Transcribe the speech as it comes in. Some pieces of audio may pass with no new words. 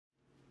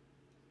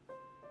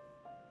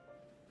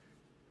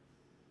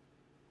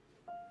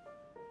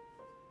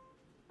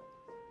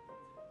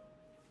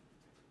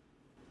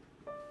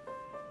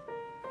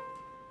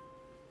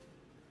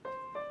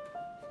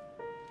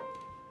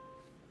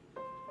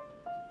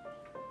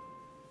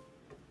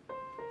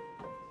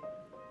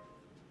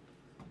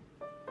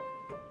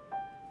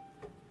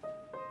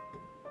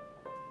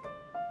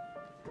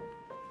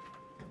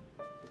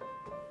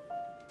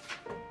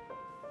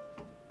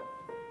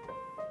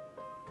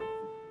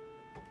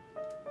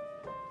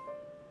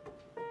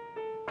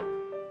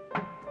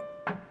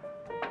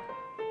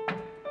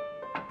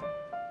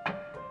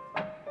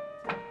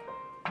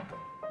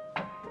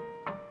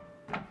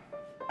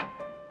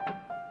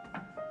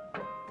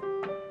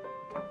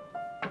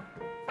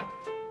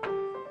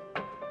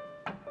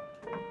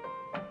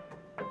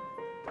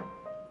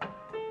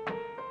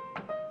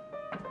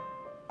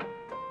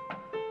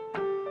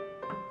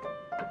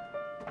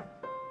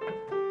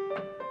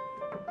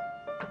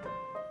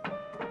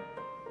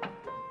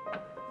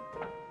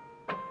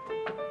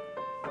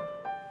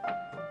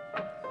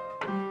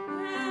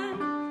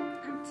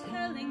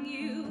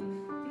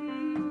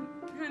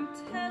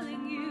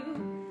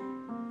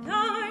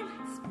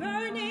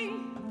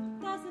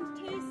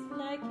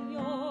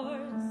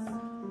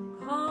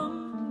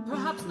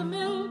the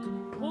milk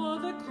or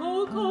the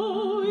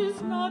cocoa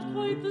is not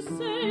quite the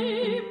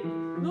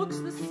same, looks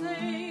the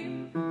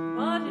same,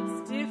 but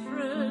it's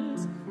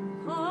different,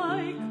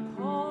 like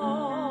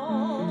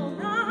Paul.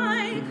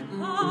 Like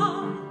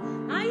Paul,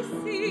 I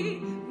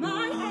see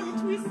my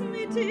heart was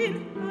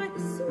smitten by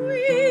the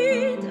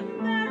sweet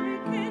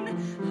American.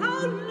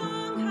 How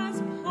long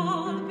has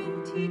Paul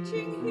been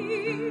teaching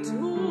here?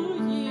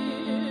 2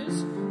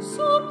 years,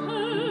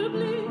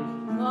 superbly,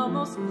 the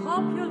most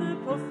popular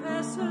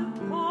professor,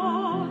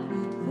 Paul,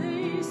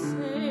 they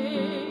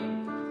say.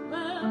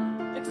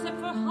 Well, except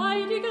for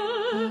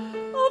Heidegger,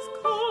 of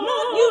course.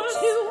 Not you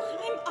two,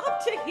 I'm up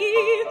to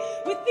here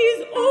with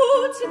these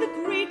odes to the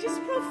greatest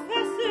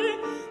professor,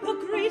 the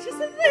greatest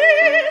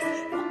this,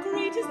 the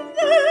greatest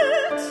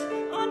that,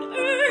 on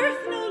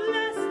earth no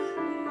less,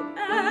 who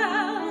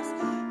else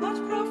but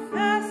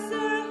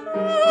Professor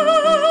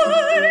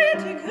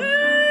Heidegger.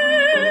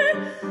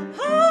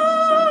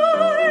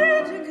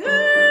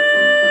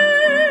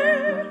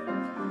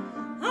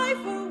 I,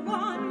 for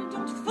one,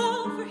 don't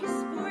fall for his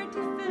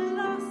sporty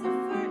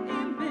philosopher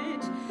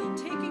image,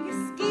 taking his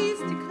skis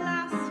to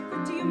class.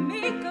 What do you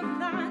make of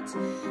that?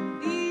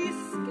 These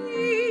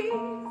skis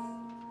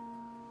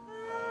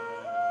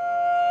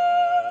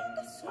and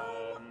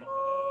some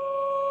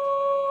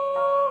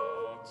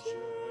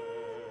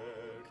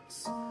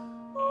objects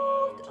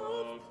out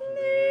of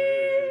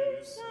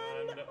place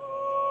and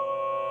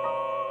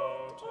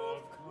out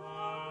of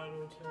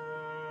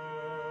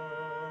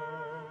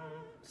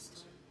context.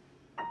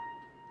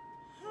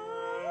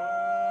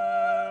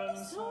 And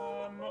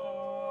some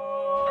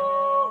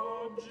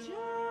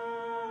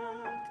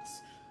objects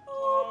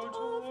out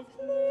of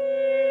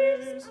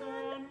place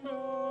and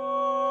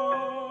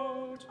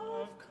out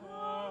of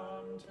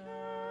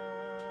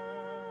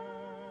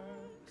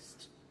context.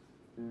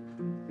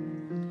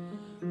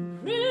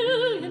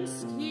 Brilliant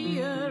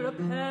skier,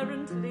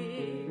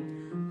 apparently,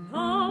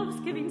 loves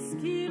giving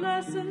ski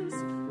lessons,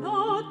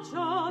 not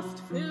just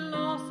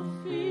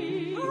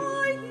philosophy.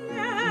 Oh,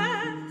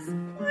 yes,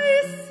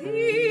 I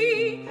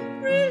see.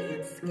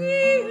 Brilliant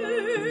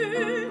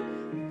skier,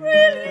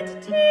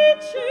 brilliant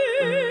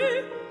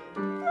teacher,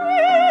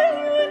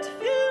 brilliant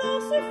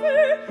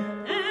philosopher,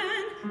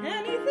 and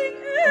anything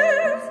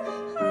else.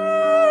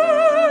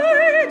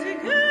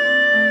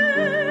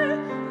 Heidegger,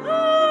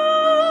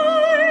 Heidegger.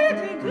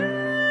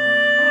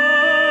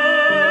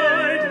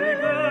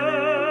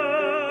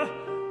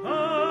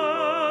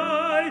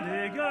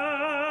 Heidegger,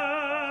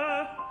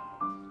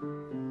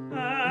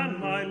 and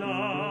my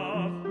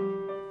love,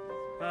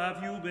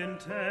 have you been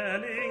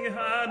telling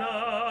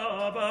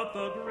Hannah about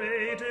the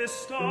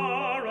greatest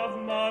star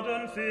of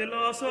modern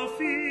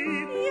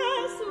philosophy?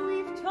 Yes,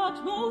 we've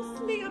talked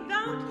mostly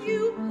about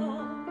you,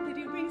 Paul. Did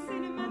you bring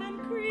cinnamon and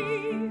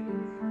cream?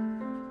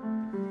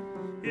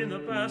 In the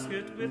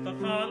basket with the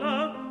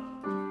challah,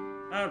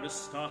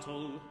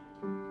 Aristotle,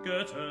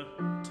 Goethe,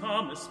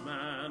 Thomas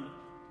Mann,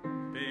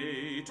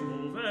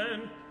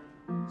 Beethoven,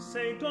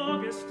 St.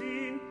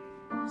 Augustine,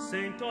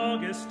 St.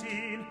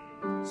 Augustine,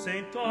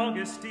 St.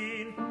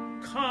 Augustine,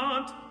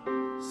 Kant,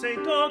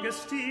 St.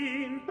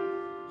 Augustine.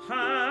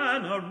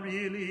 Hannah,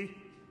 really,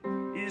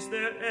 is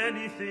there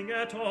anything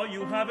at all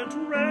you haven't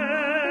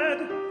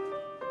read?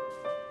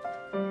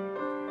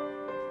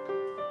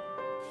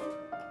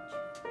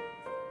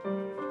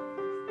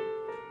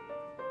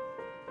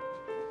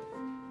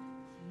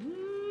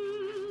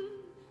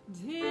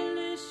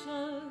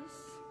 Delicious,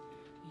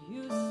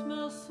 you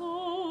smell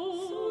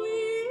so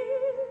Sweet.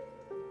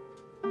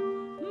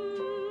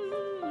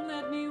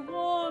 Let me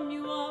warm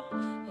you up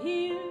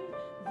here,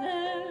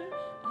 there,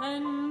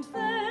 and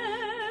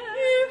there.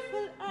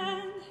 Fearful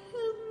and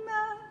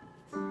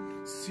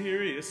humane.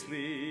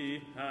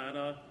 Seriously,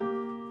 Hannah,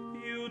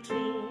 you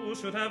too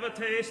should have a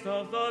taste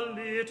of the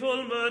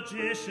little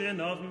magician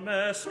of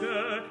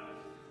Mesker.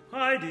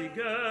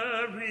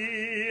 Heidegger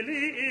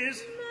really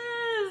is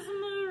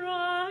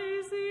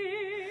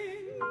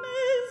Mesmerizing,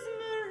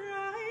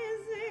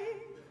 mesmerizing.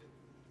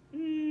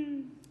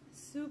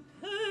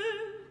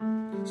 Superb.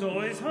 so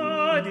is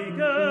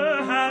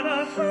Heidegger,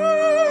 Hannah.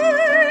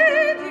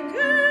 Heidegger,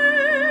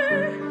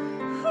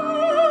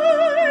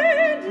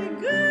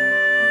 Heidegger.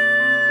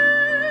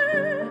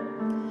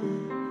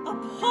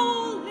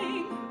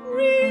 Appalling,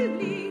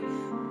 really.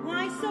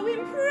 Why so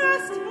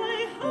impressed by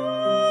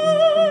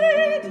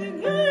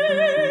Heidegger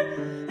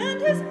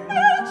and his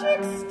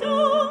magic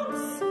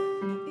stones?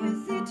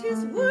 Is it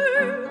his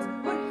words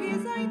or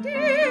his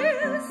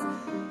ideas?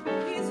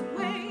 His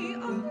way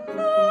of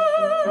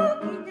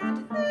looking at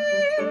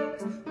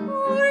things,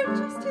 or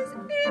just his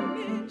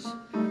image?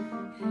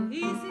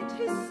 Is it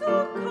his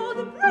so-called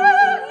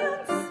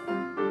brilliance?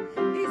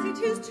 Is it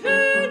his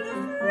turn of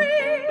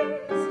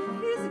phrase?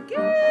 His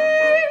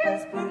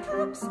gaze,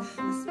 perhaps?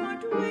 The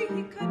smart way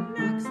he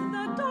connects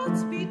the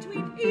dots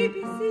between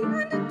ABC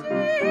and D?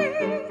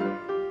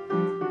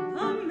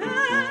 A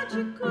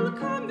magical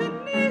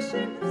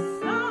combination of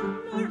some,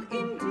 or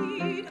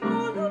indeed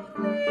all of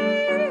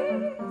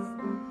these?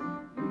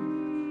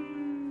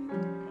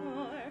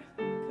 Or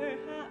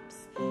perhaps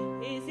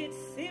is it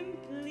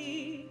simply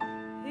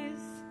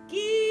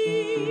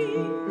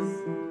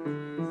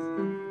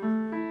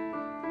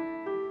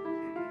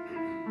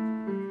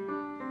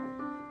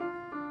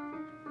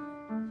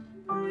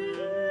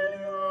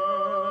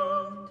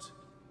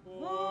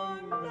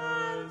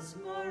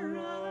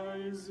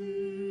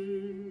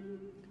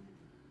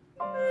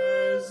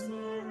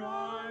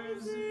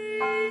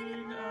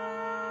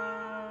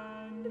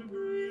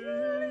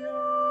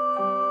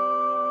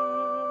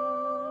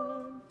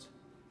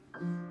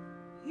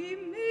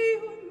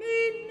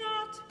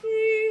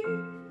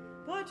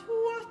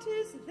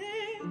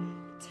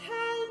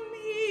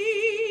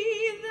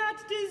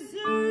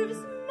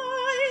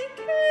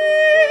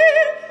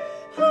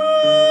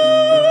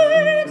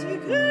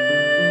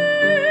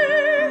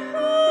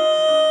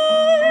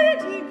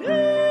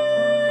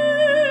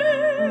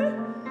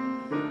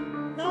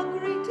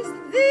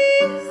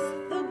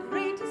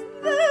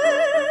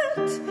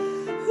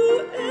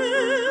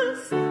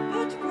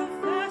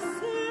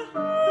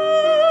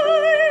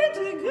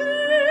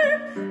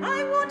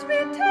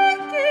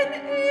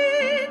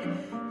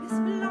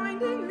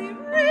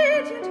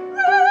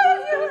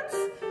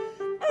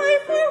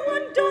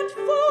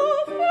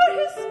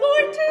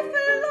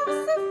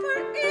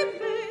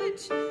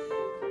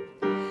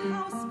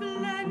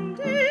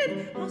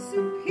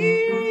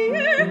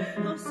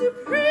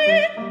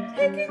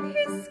taking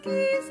his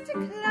skis to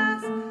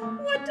class.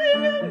 What do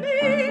you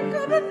make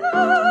of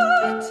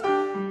that?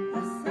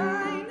 A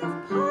sign of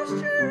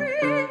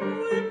posturing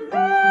or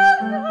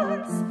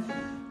brilliance?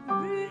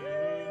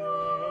 Brilliant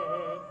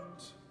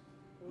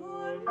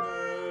or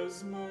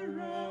mesmerizing?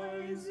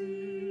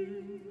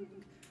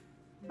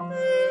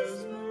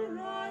 Mesmerizing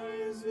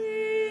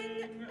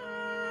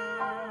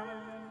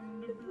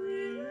and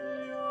brilliant.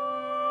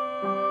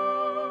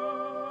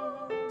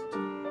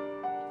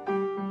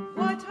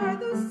 What are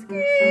those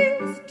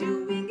skills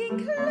doing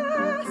in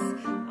class?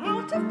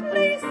 Out of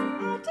place,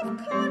 out of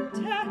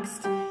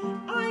context.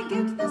 I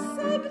get the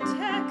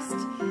subtext.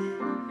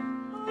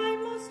 I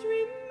must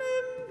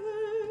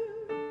remember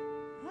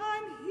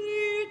I'm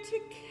here to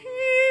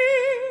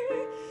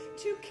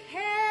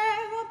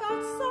care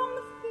about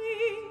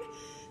something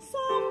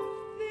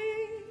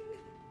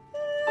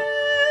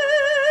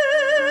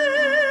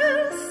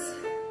else.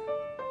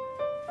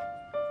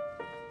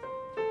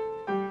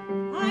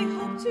 I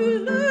hope to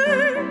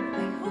learn, I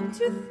hope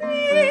to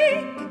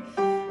think,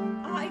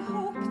 I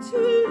hope to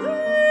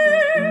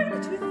learn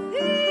to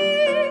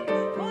think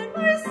for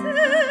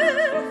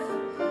myself.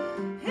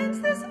 Hence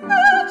this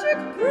magic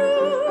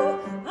brew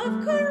of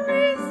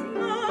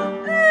charisma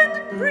and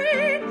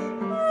brain.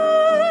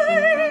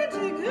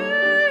 Heidegger,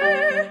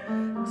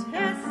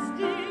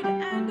 tested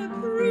and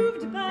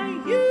approved by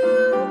you,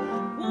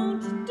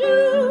 won't do.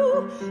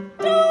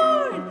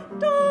 Darn,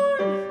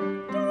 darn,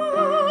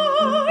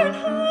 darn,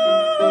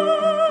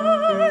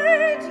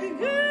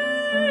 Heidegger,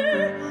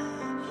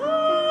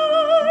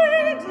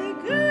 Heidegger.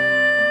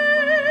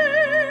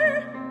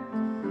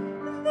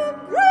 The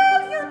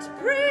brilliant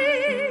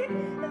brain,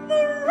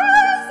 the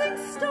rising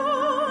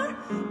star,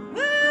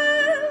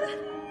 well,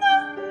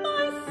 not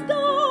my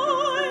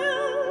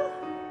style.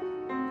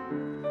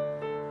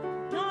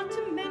 Not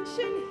to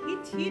mention he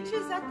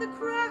teaches at the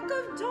crack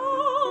of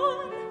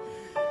dawn.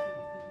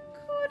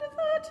 Could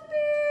that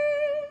be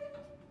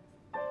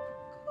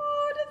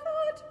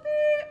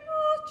a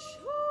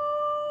choice?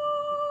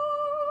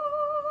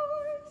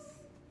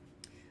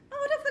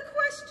 Out of the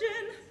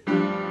question.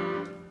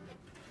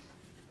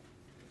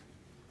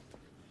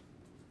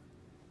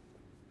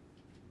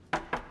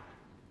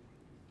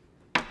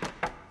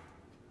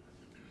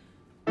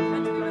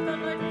 Can't be without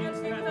light, we can't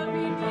see without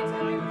being. Can't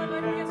be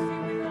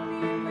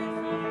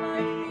without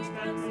light, we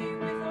can't see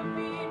without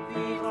being.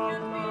 Without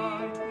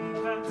light, we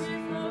can't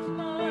see without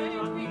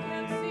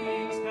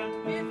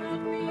being.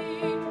 Without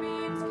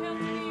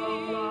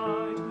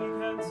light, we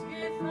can't see without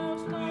being.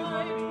 Without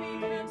light, we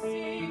can't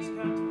see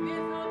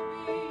without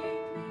being.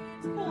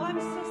 Oh, I'm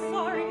so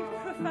sorry,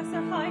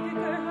 Professor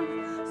Heidegger.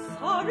 I'm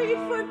sorry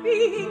for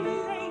being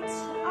late.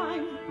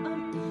 I'm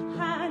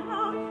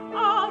Hannah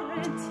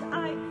Arendt.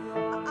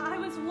 I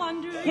was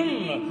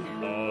wondering.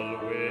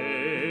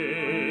 Always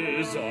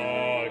a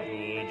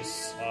good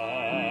sign.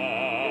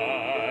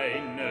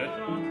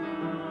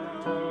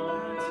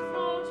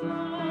 Without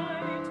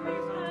light, we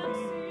can't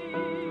see.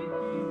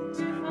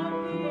 Without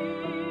being,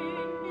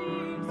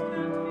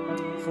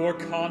 can't be. For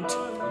Kant,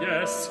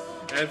 yes,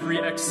 every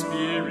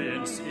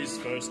experience is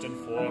first and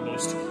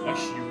foremost a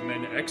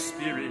human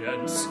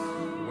experience.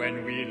 When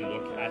we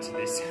look at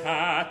this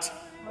hat,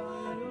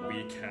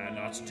 we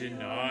cannot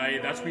deny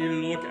that we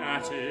look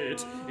at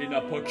it in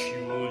a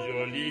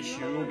peculiarly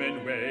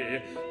human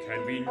way.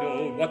 Can we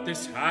know what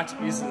this hat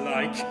is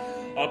like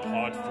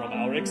apart from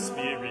our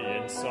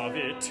experience of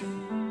it?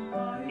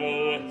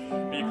 No,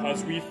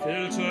 because we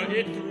filter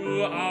it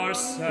through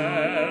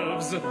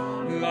ourselves.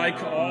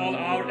 Like all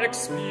our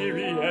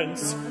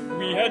experience,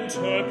 we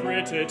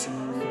interpret it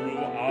through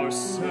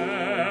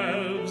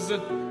ourselves,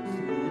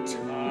 through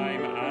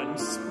time and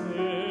space.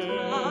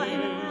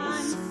 Time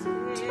and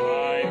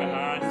space.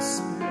 Time and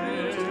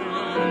space.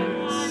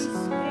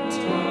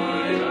 Time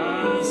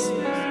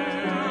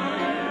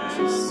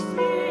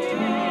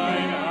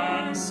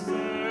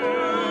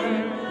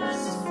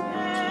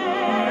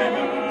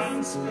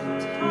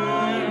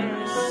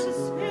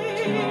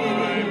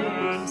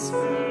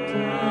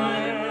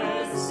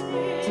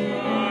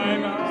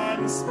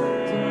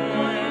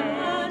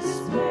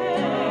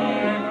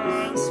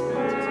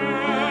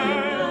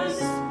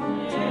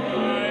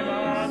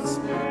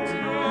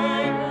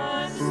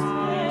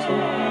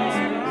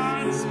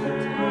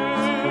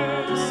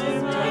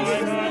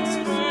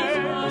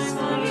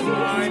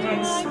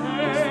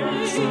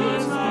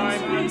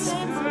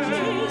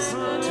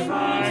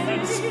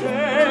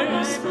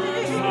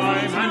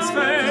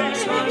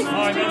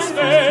and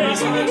space.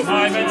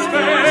 Time and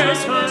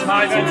space.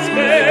 Time and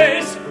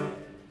space.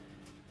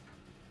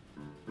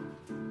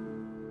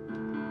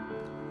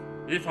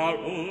 If our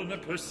own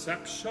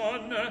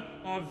perception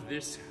of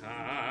this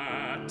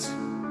hat,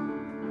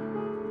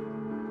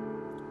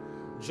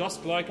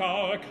 just like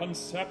our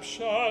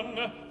conception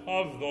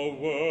of the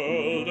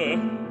world,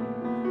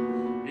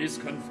 is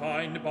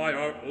confined by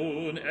our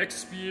own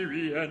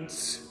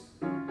experience,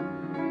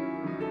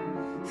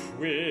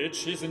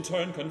 which is in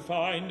turn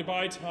confined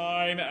by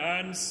time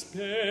and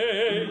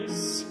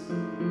space,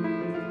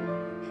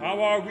 how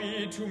are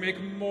we to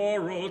make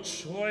moral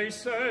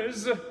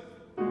choices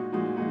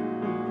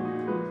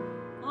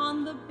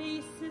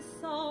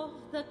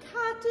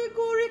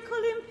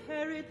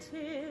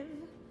negative.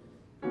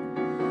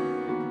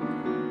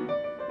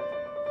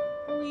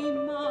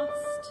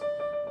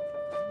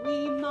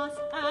 We must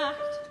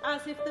act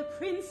as if the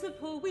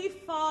principle we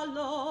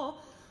follow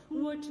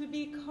were to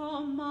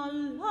become a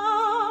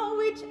law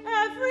which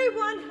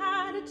everyone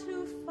had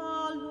to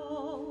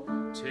follow.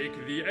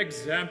 Take the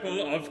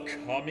example of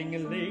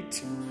coming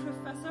late.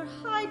 Professor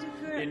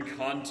Heidegger. In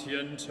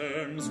Kantian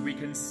terms, we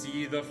can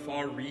see the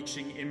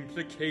far-reaching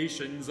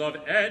implications of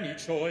any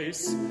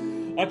choice.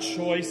 A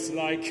choice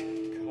like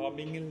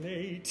coming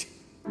late.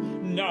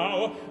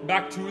 Now,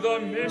 back to the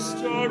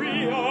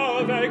mystery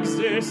of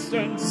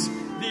existence,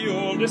 the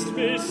oldest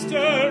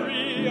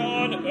mystery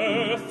on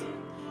earth.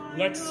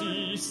 Let's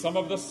see some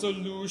of the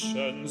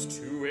solutions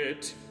to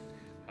it.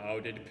 How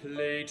did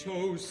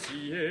Plato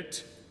see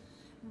it?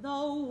 The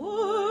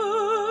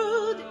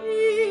world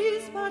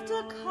is but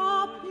a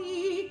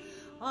copy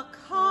of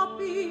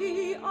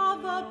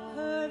a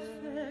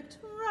perfect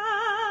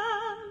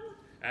ram.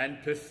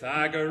 And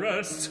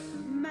Pythagoras?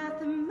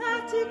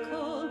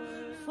 Mathematical,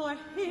 for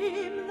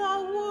him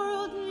the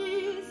world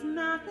is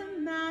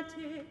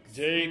mathematics.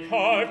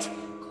 Descartes?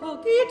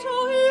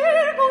 Cogito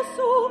ergo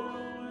sum,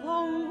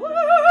 the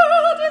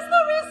world is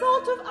the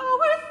result of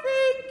our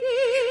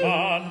thinking.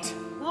 Kant?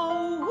 The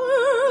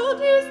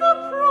world is the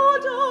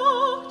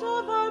product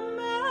of our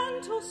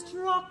mental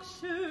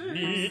structures.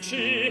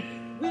 Nietzsche?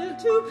 Will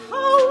to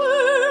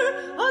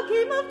power, a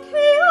game of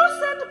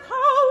chaos and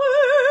power.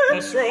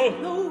 Husserl?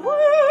 The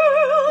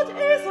world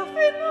is a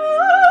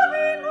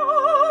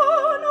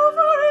phenomenon of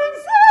our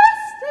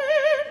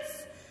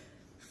existence.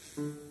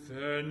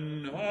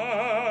 Phenomenal.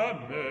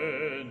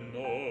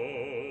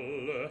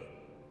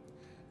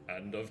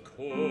 And of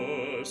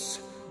course,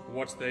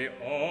 what they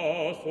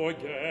all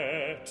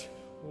forget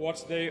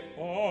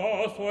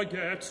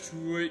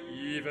to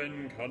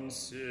even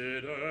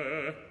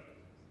consider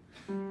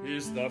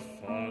is the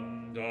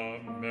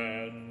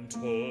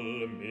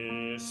fundamental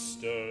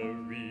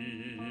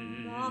mystery.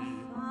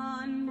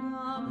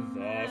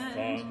 The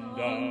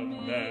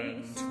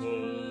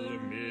fundamental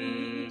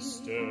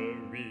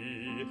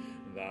mystery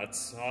that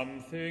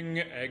something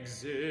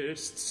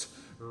exists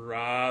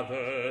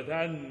rather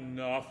than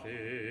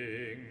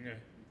nothing.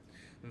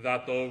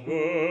 That the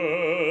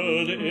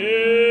world is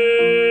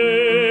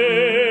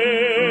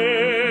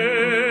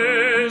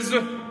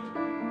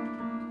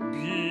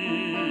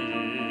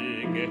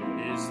being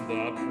is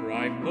the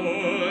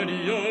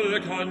primordial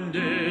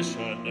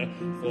condition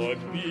for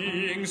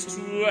beings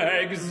to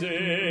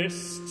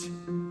exist.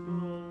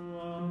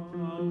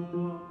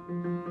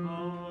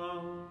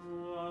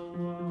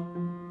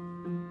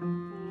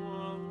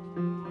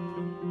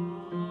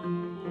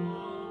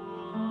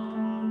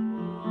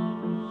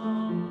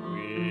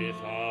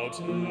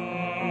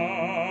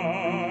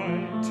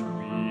 Light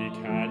we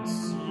can't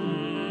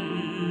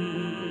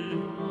see.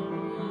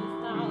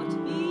 Without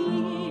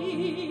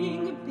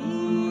being,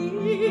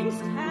 beings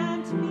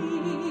can't be.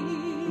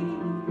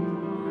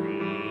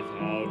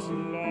 Without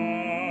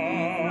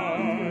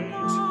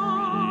light we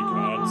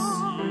can't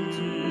see.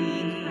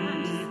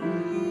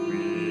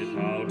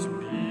 Without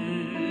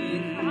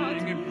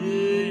being,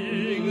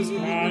 beings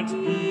can't be.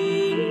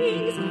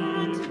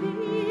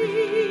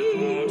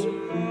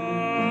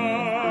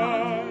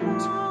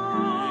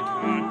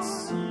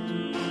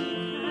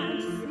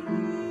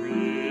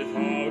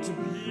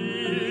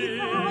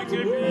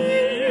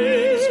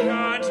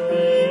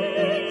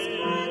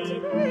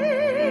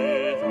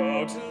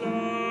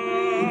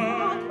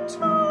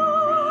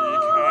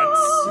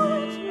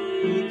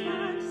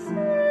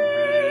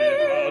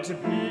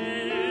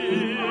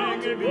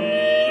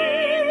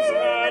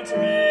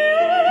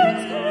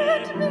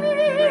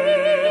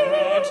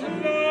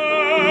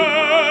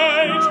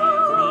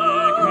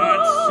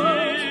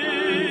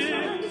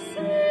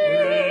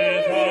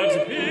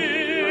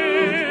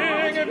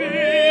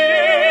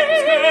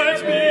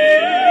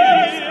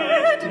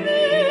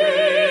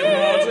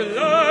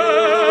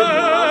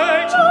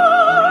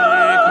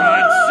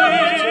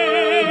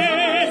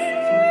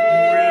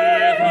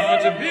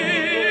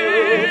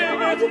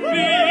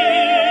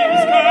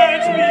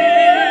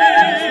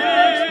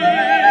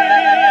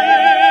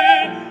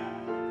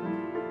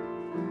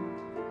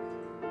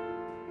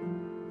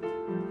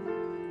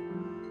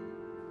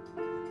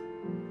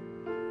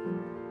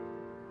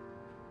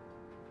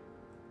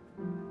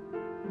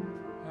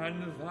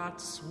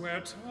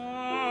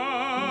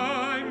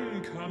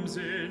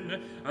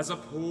 As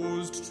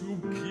opposed to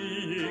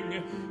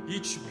being,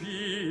 each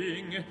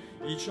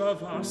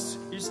of us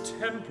is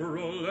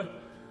temporal.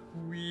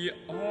 We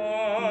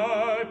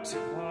are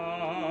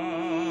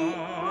time.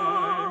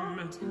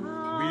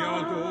 We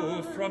all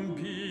go from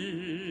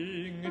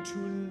being to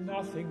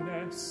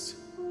nothingness.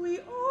 We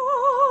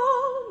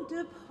all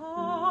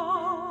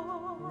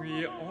depart.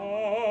 We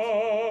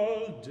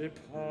all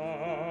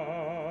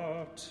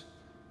depart.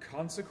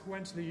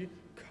 Consequently,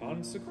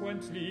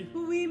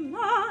 we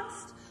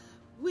must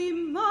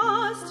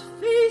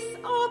face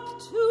up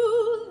to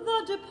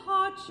the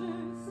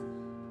departures,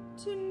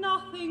 to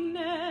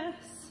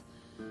nothingness,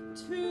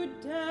 to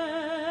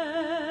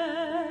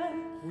death.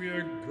 We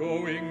We're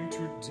going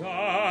to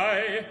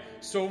die,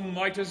 so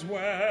might as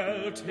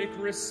well take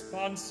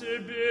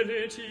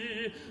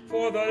responsibility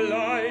for the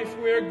life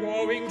we're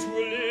going to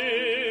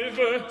live.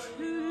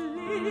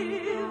 To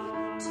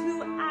live,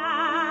 to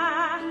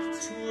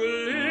act. To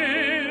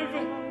live,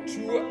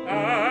 to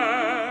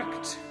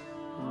act.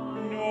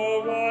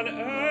 No one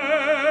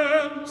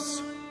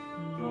else.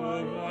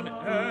 No one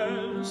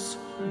else.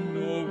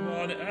 No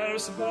one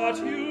else but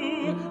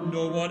you.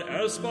 No one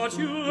else but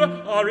you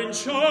are in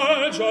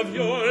charge of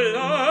your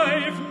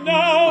life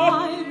now.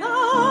 My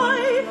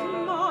life,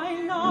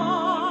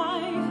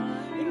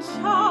 in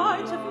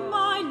charge of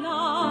my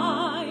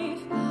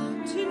life.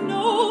 To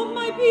know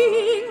my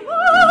being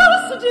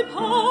must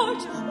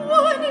depart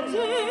one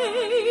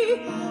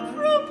day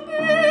from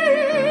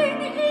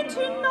being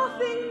into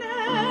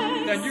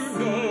nothingness.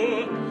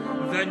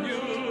 Then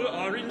you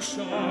are in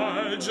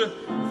charge.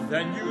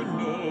 Then you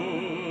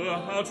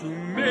know how to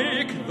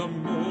make the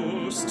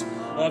most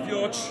of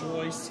your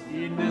choice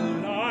in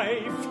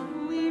life.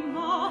 We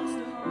must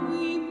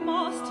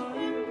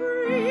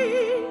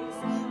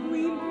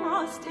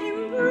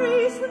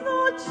embrace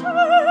the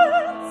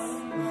chance.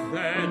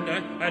 Then,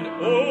 and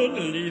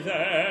only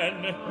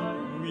then,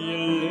 we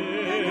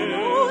live. And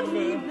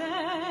only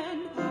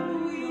then,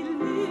 we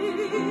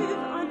live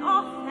an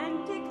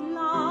authentic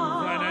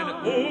life. Then and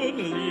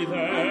only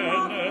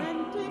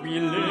then, we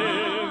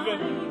live.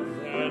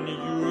 Then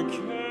you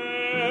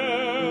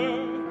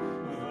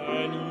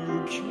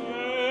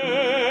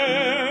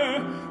care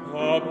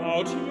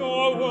about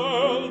your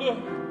world. A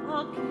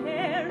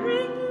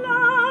caring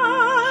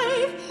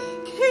life,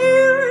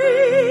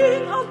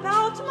 caring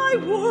about my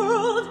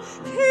world,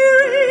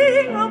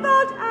 caring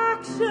about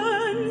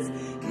actions,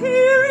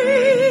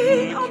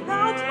 caring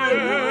about my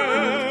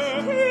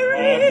world,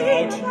 caring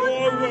about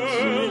your world.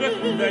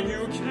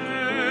 actions.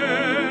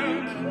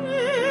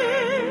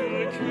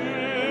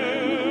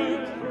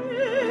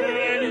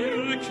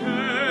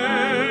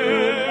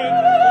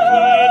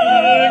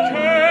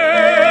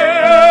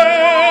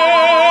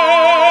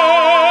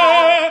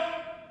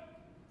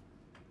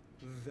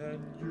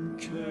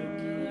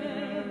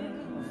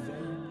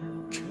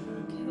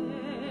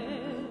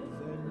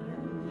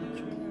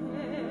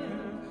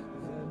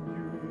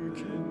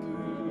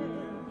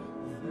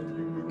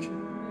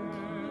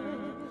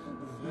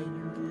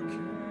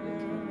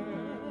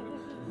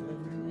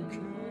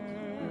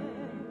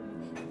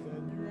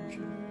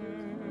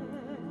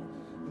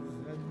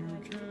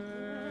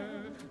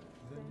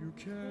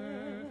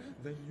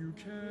 Then you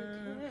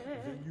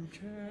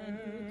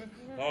care.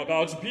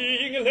 About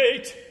being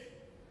late.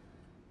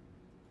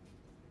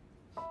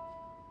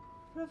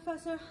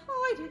 Professor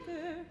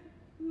Heidegger,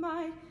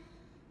 my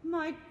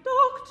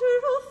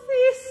doctoral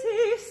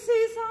thesis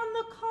is on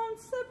the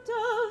concept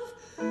of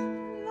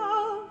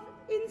love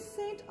in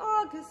St.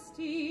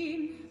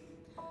 Augustine.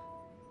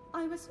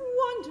 I was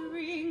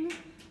wondering,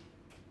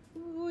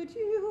 would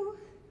you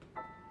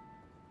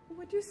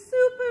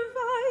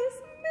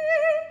supervise me?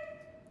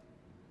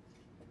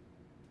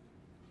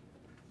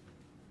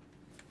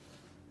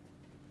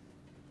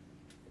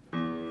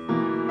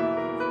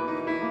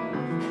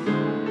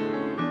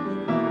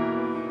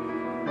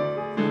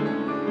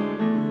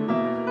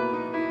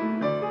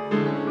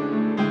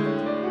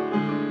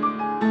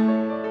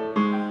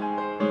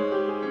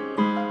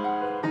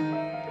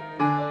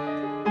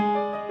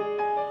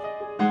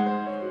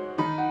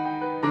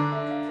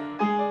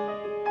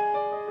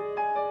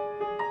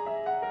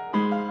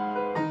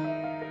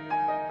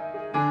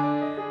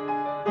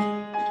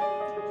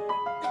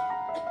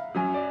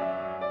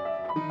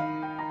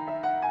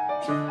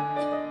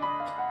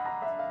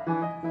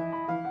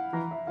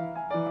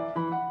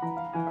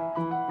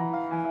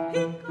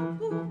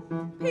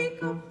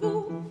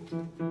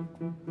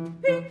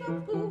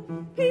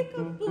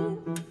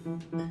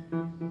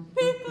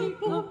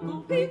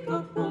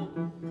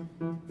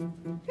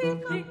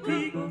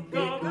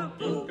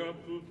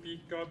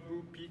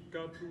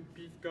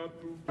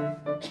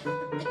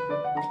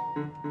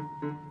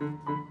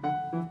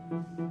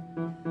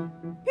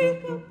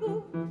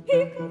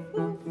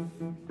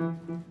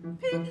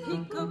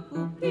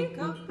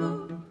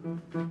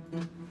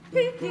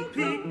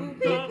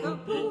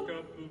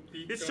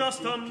 It's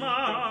just a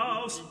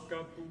mouse.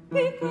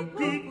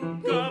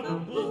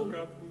 Peek-a-boo.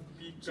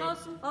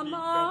 Just a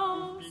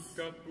mouse.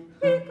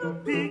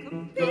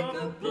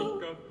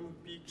 Peek-a-boo.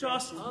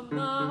 Just a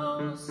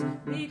mouse.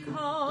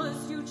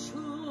 Because you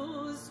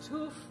choose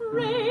to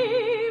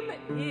frame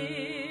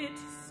it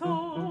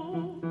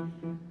so.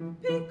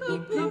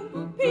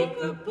 Peek-a-boo.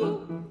 Peek-a-boo.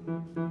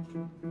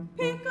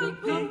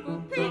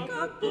 Peek-a-boo.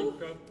 Peek-a-boo.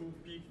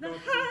 The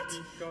hat.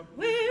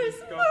 Where's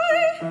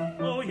my...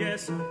 Oh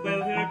yes,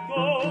 well here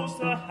goes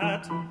the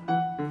hat.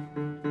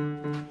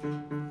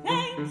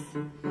 Thanks,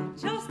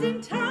 just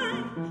in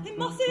time, I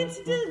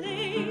mustn't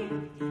delay.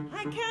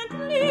 I can't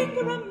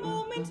linger a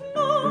moment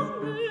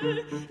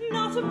longer,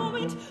 not a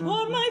moment,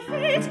 or my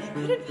fate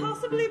couldn't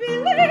possibly be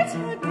late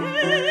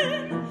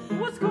again.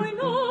 What's going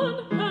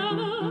on,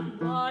 Hannah?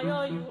 Why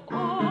are you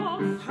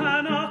off?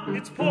 Hannah,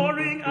 it's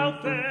pouring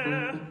out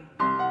there.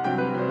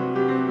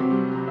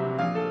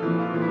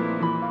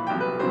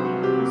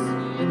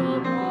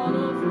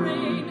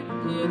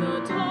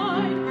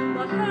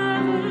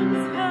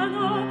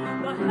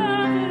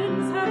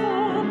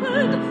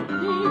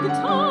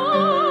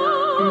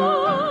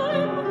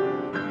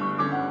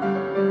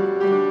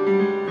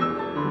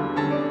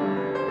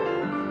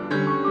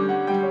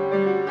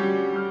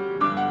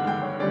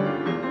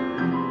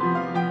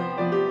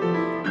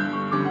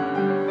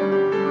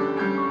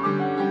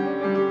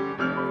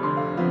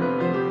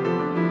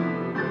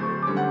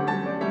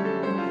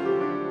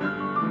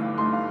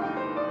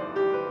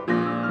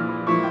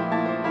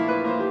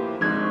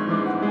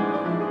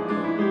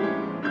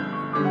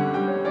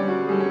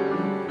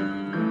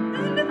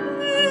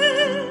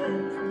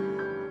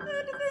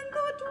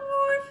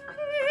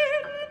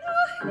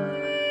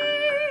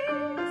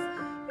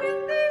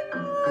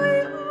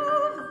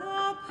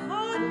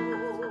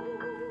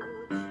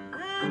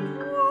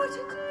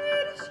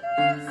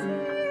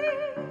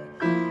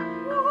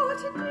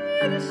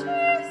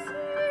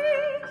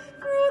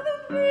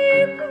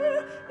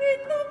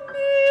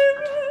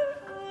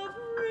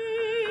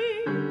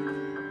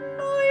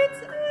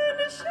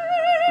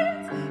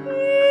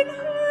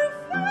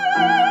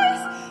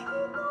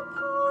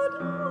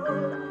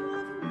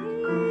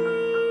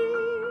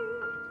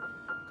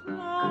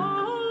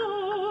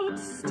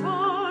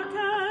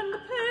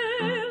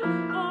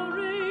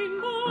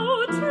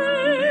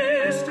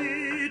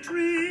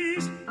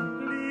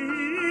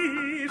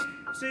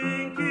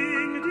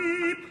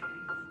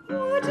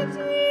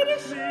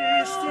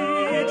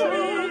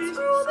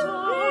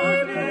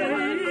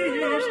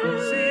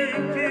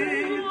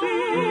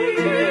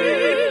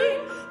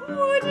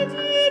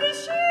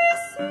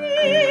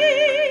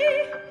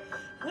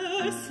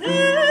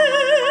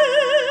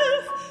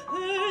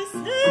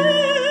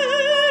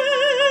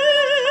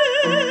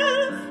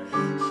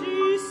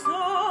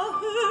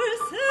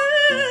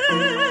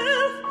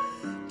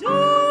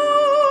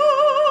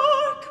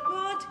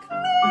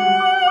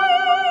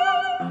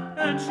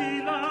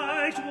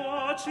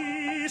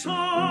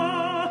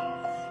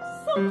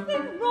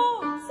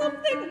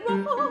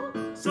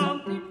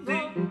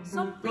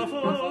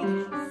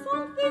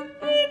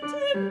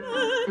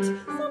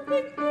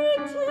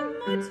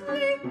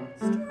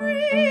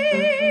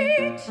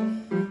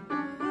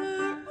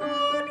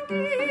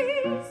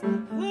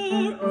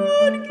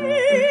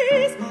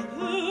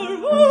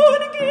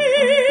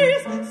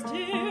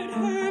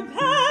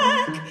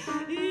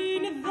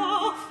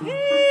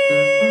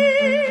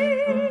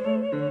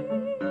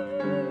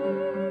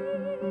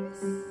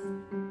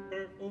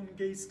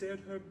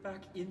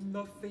 back in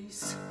the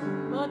face.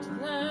 But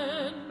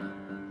then,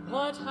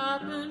 what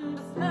happened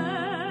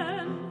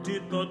then?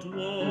 Did the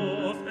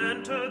dwarf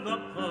enter the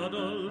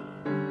puddle,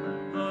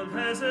 the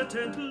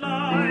hesitant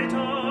light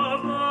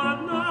of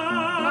the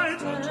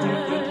night? What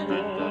Did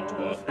the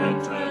dwarf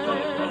enter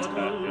the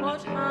puddle,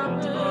 What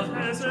happened? the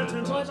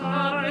hesitant What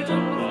light of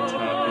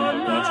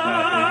happened? the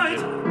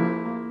night?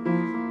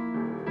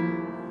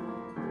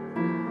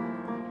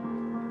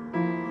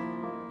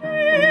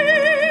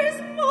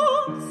 Days,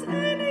 months,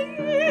 and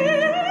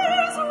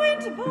years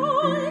went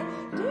by.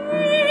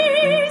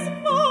 Days,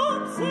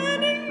 months,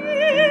 and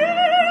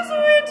years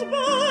went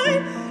by.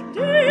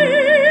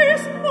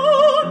 Days,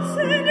 months,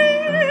 and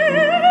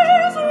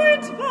years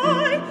went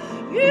by.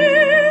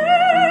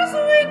 Years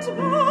went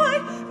by.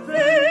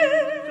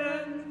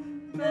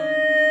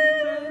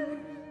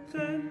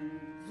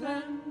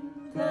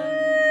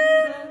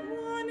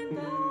 One and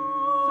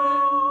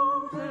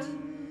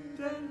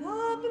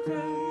up and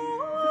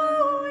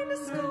low in the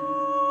sky.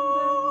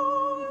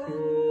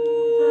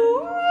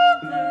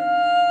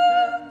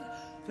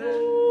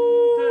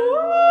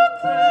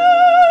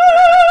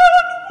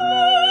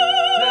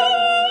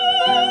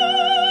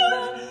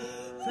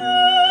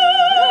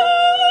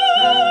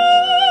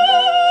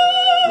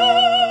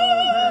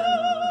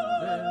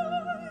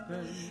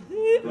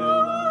 The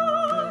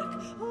arc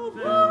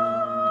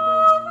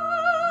above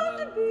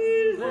and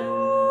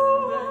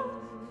below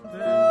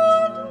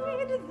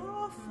flooded the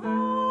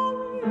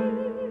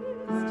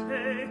forest.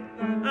 Hey,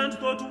 and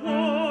the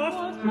dwarf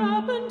What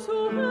happened to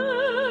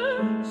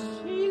her?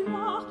 She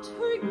locked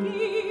her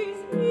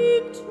gaze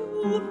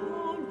into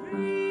the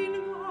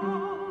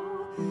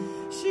rainbow.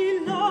 She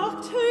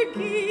locked her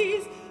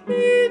gaze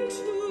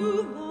into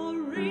the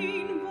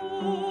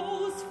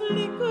rainbow's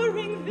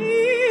flickering veil.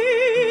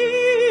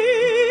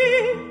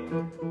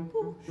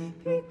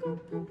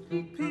 Peek-a-boo,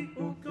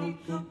 peek-a-boo,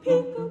 peek-a-boo,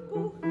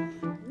 peek-a-boo.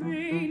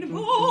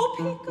 Rainbow,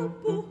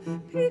 peek-a-boo,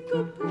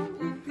 peek-a-boo,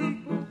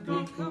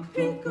 peek-a-boo,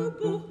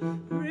 peek-a-boo.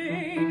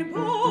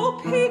 Rainbow,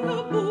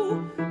 peek-a-boo.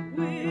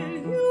 Will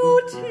you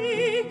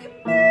take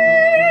me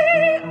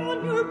on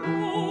your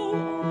bow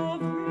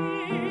of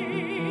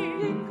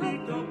rain?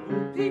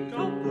 peek-a-boo,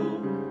 peek-a-boo.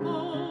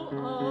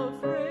 Oh,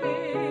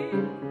 afraid.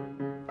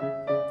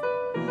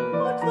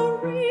 But the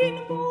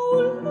rainbow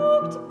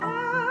looked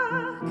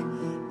back.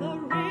 The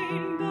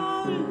rainbow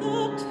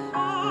looked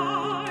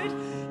hard.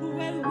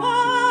 Well, why?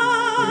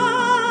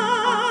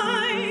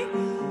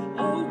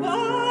 Oh, why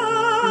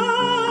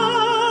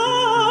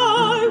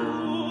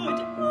would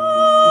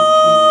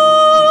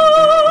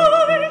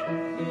I?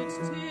 It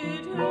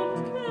didn't The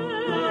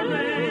care.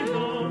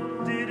 rainbow,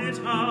 did it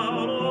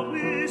howl or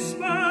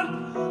whisper?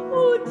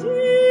 Oh,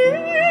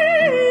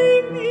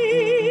 dear me.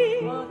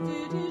 What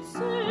did it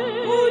say?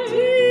 Oh,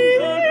 dear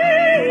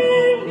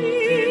me.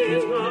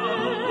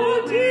 Oh,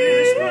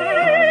 dear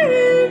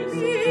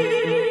me.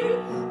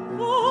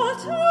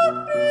 What a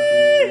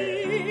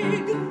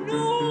big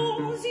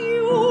nose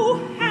you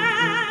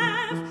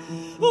have.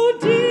 Oh,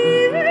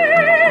 dear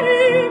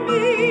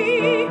me.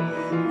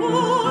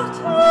 What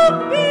a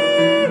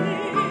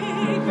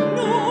big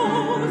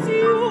nose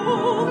you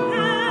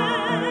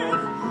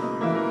have.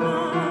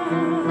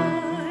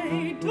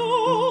 I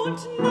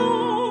don't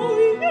know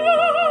you.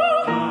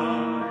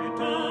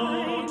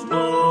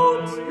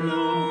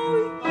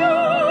 I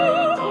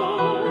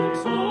don't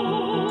know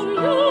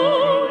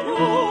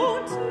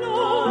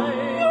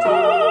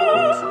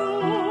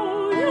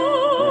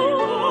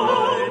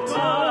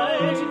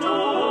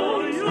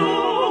you.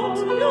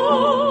 Don't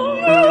know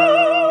you.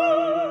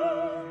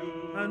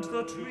 And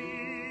the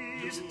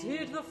trees,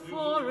 Did the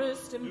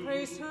forest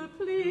embrace her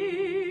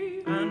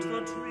plea? and the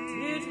Did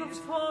trees, the and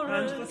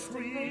forest the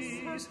embrace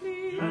her trees,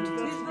 plea? and the Did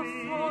the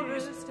trees,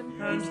 forest and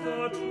embrace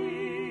her the plea?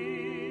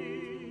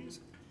 trees.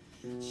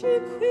 She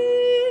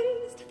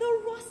quizzed the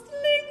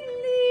rustling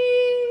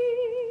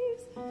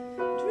leaves,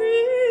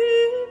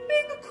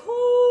 dripping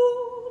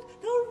cold,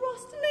 the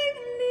rustling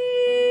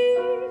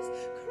leaves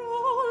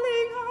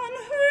crawling on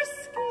her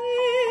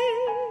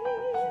skin.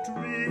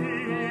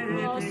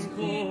 Dripping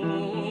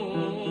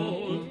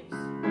cold,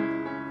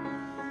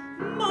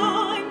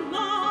 My,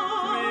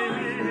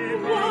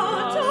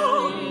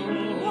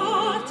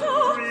 what a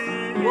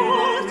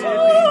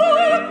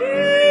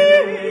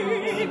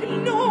big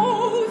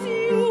nose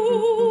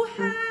you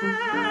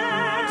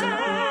have.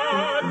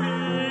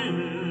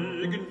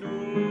 Big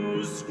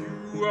nose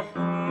you have.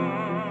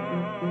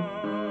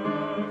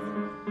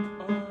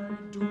 I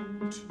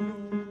don't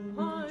know.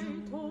 I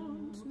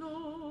don't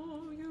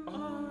know you.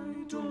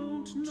 I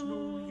don't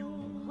know you.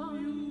 I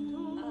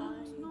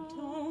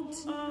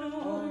don't know. I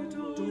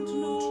don't know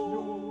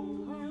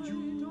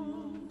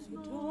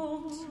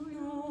you.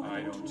 I don't I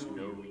know don't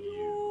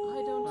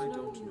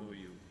you. know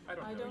you. I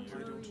don't I know don't you.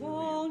 know you.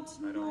 Don't I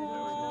don't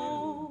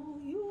know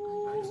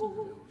you. I don't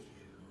know you.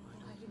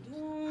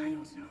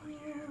 Don't know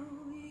you.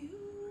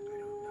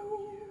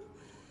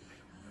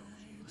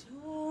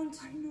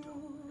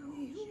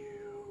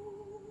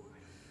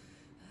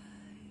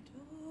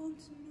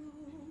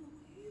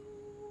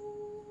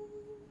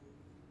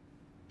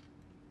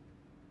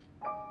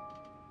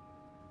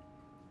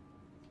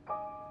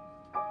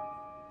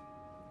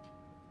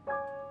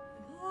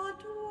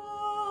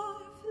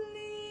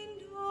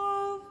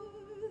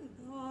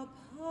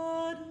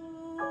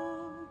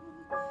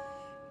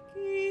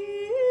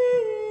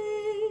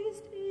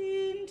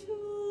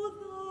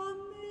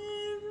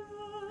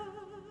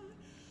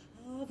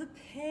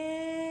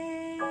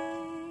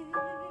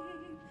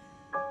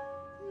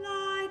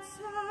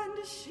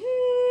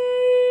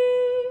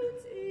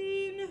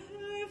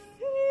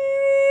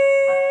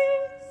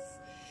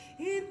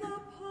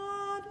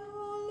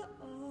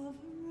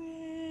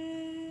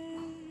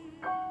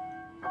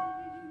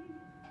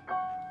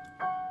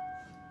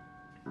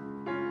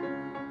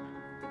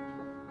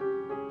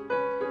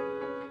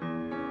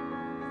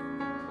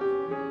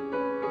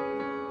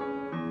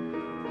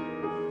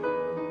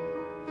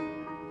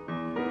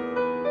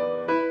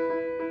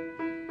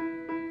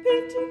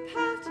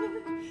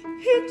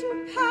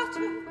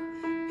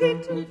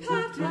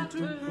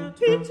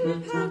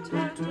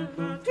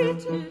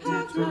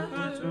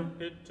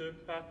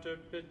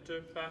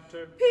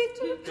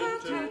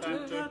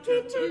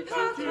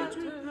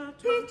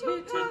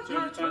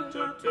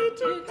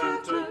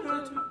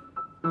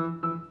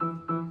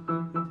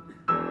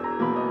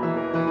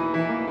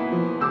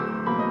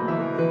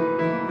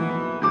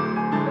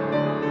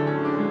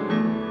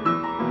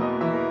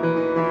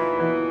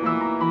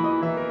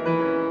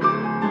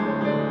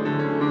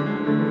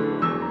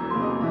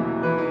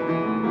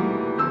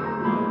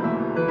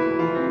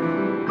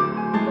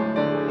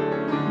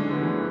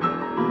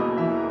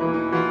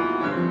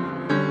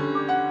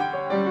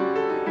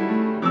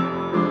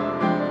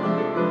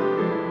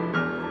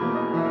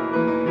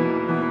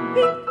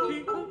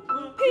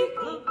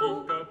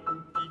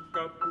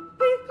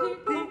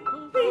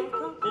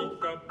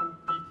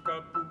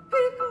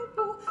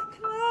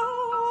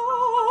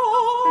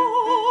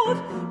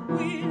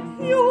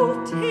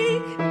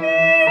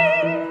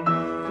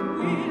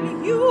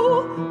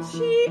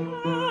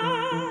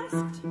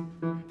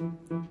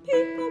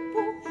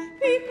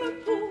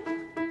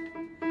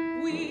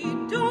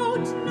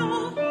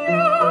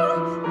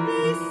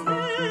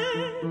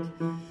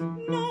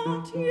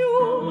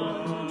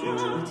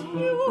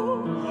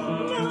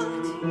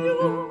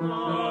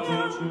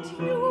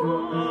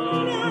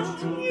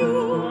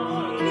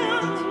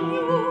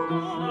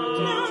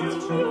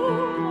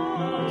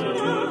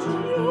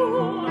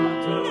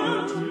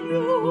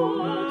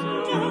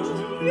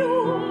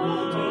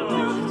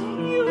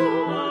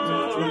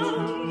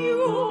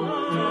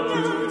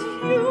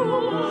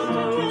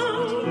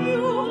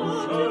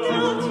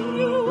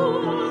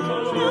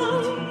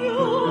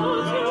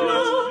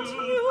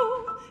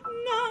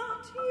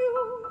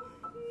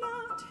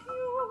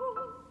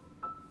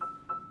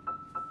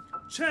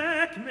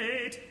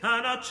 Checkmate,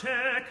 Hannah,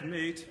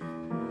 checkmate.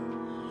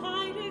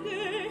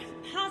 Heidegger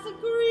has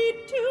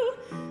agreed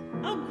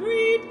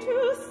to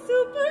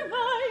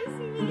supervise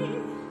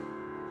me.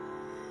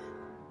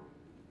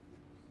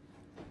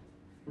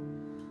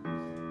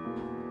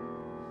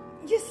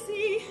 You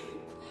see,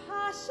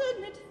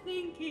 passionate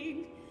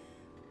thinking,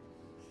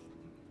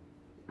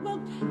 well,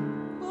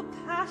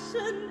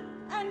 passion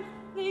and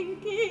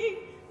thinking.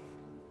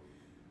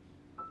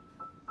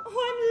 Oh,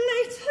 I'm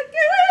late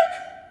again.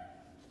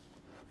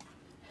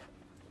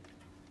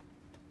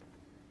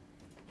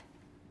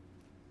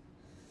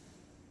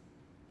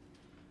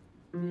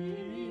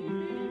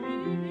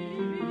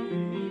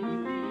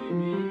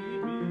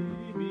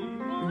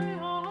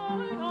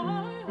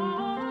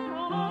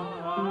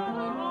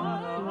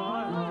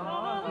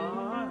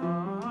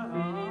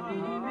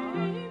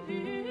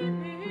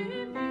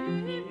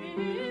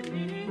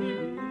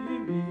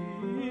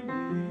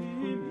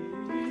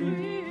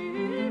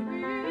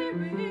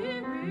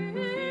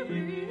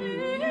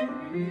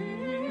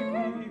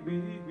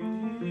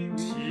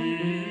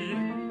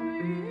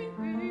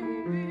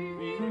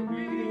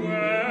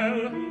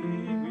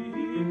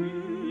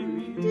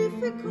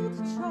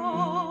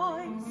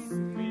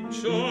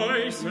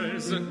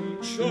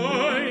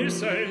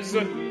 Choices.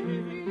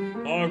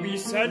 Are we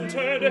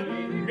centered?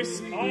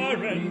 Miss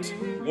Arendt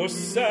was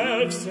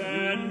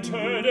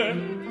self-centered.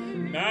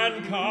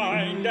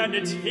 Mankind and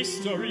its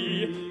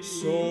history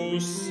so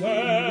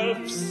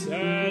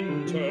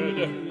self-centered.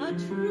 A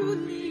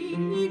truly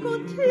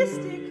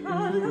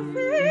egotistical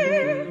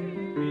affair.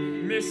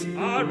 Miss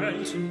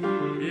Arendt,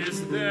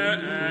 is there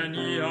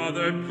any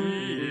other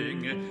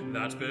being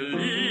that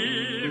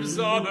believes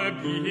other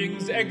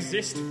beings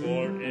exist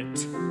for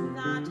it?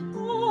 That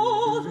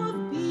all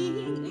of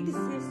being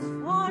exists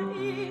for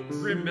it.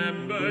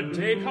 Remember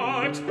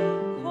Descartes?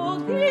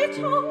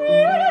 Cogito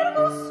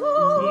ergo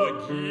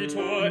sum.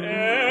 Cogito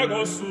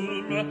ergo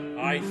sum.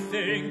 I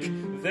think,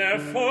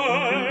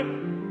 therefore,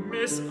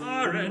 Miss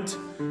Arendt,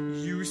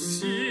 you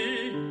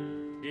see,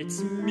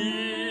 it's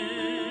me.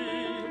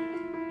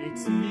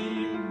 It's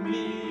me,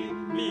 me,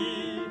 me,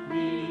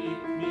 me,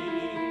 me,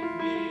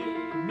 me,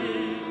 me,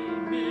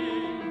 me, me,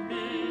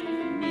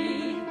 me,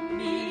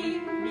 me,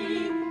 me.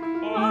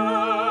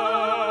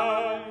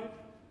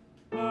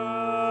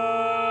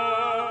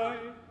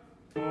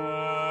 I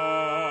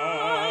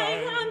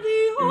am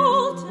the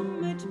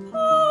ultimate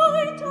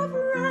point of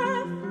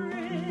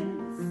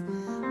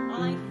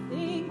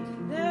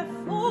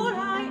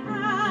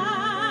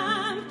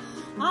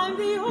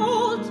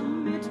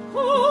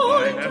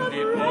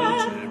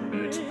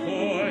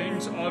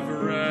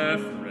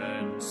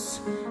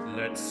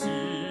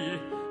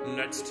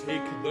Let's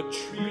take the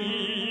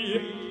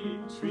tree.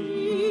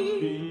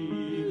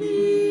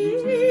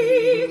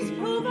 Leaves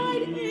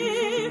provide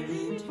air,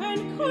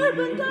 turn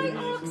carbon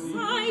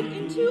dioxide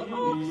into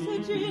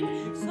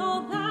oxygen,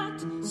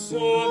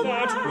 so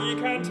that we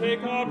can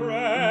take our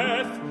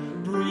breath.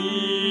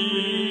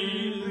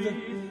 Breathe,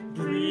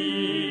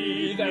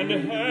 and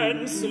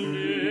hence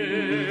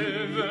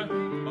live.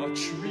 A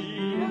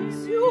tree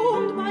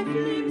consumed by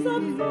flames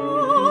of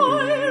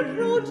fire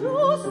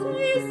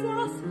produces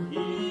us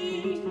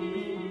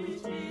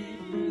heat,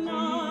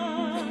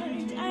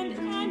 light, and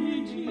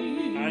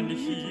energy, and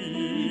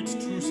heat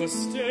to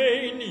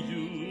sustain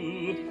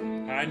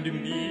you and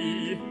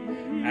me.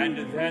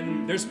 And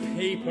then there's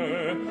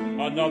paper,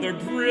 another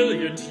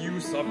brilliant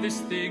use of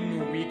this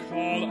thing we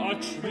call a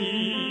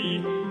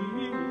tree.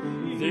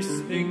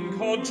 This thing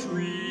called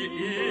tree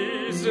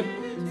is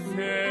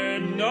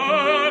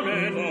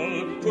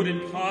phenomenal. Could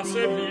it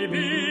possibly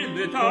be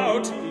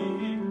without it?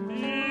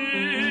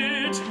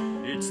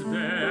 It's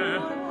there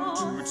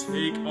to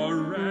take a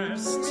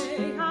rest,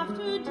 day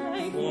after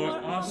day, for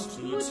us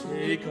to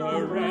take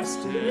a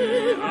rest,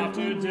 day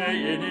after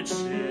day in its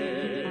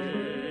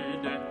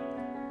shade.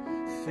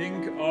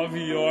 Think of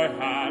your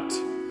hat.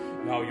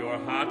 Now your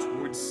hat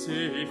would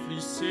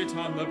safely sit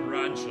on the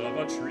branch of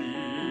a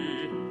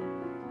tree.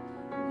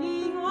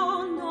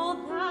 Beyond all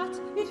that,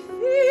 it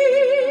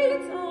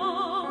feeds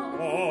us.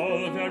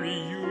 All very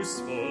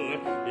useful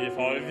if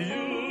our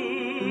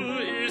view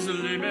is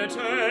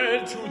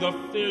limited to the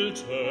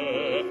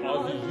filter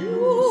of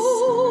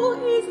use.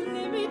 Is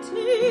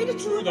limited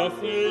To the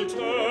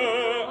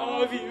filter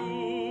of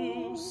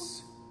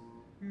use.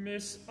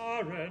 Miss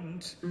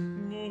Arendt,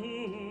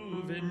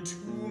 move into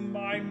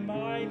my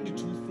mind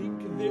to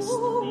think this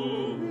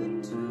through.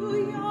 into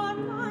your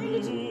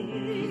mind,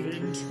 Move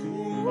into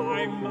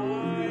my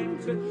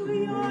mind. into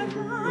your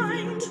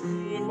mind,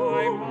 Into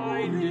my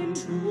mind,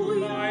 into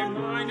my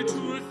mind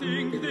to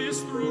think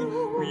this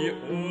through. We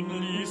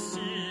only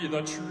see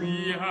the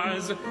tree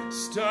as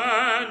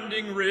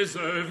standing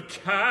reserved,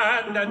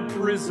 canned and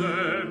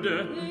preserved.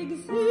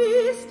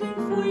 existing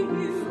for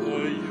you,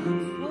 For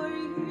you, for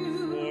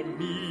you, for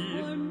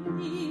me, for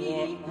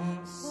me,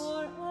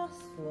 for us,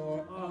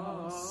 for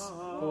us,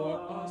 for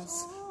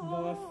us,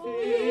 the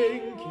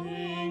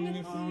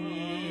thinking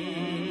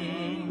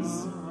things.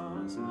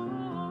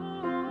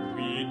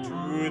 We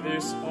do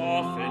this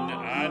often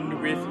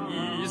and with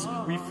ease.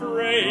 We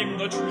frame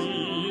the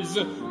trees,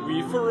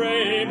 we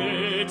frame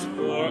it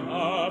for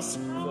us,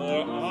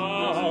 for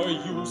our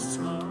use,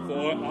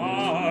 for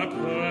our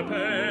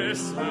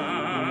purpose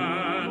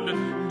and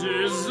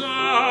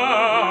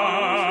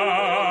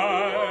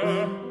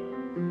desire.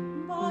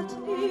 But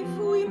if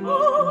we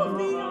move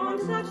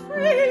beyond that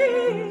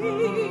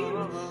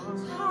frame,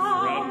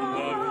 From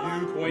the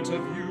viewpoint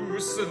of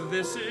use,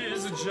 this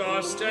is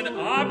just an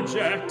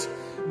object,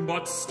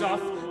 but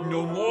stuff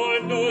no more,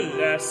 no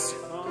less.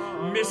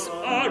 Miss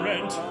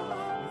Arendt,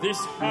 this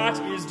hat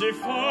is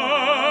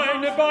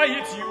defined by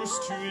its use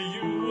to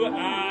you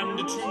and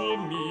to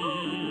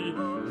me.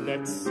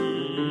 Let's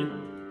see,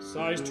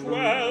 size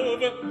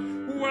 12,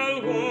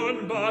 well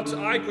worn, but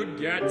I could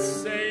get,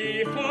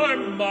 say, 4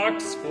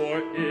 marks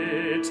for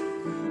it.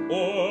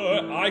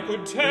 Or I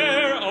could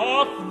tear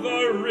off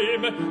the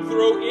rim,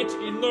 throw it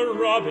in the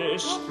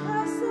rubbish.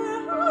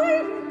 Professor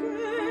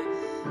Heidegger,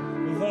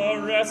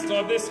 The rest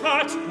of this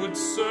hat would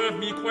serve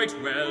me quite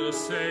well,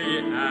 say,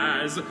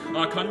 as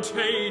a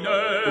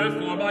container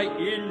for my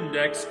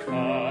index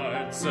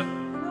cards.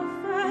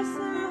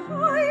 Professor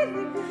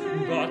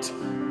Heidegger, But,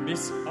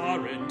 Miss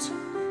Arendt,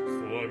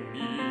 for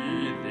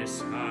me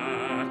this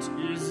hat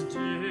is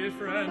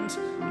different.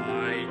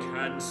 I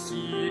can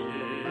see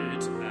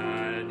it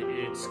and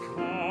its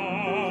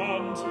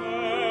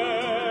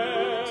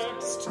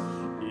context.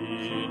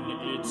 In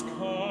its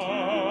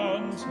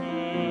context.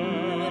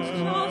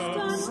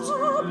 just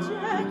an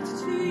object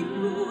to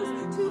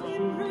use, to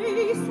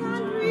embrace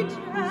and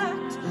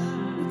reject.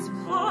 It's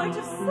part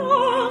of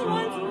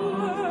someone's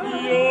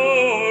world.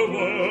 Your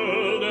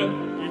world,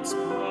 it's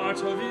part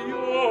of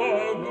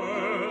your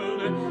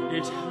world.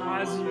 It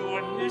has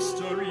your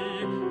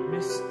history,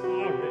 Miss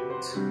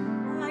Arendt.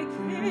 I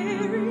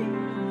carry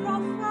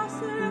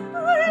Professor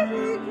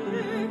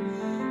Heidegger.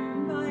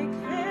 I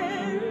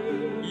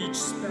carry Each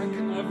speck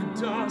of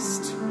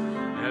dust,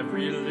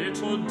 every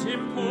little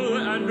dimple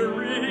and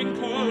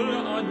wrinkle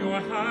on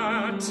your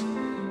hat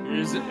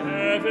is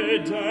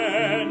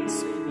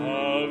evidence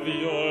of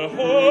your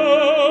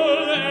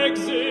whole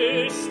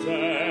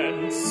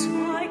existence.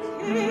 I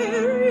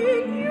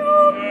carry you.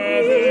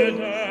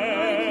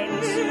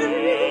 Evidence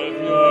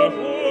of your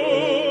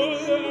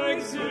whole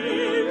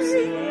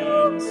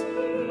existence.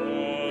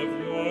 Of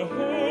your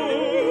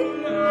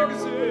whole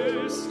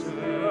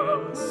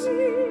existence.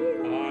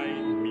 I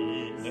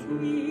mean,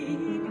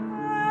 Seeing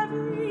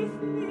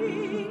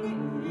everything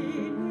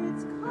in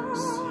its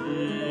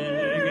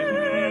seeing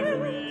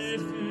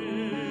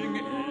everything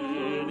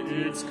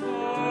in its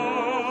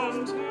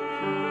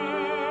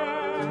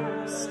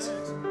context.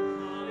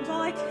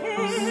 I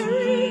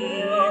carry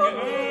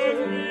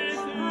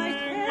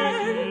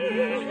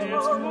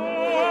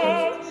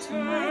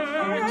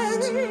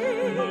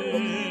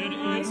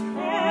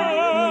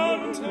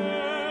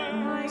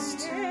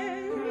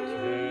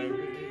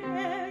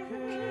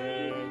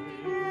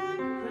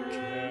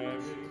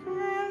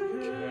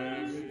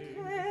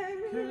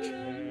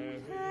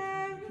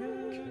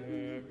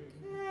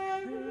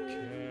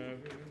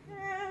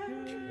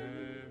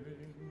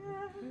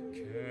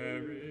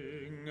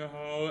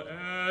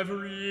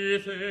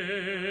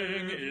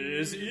Everything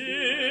is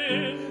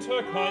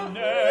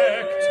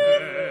interconnected.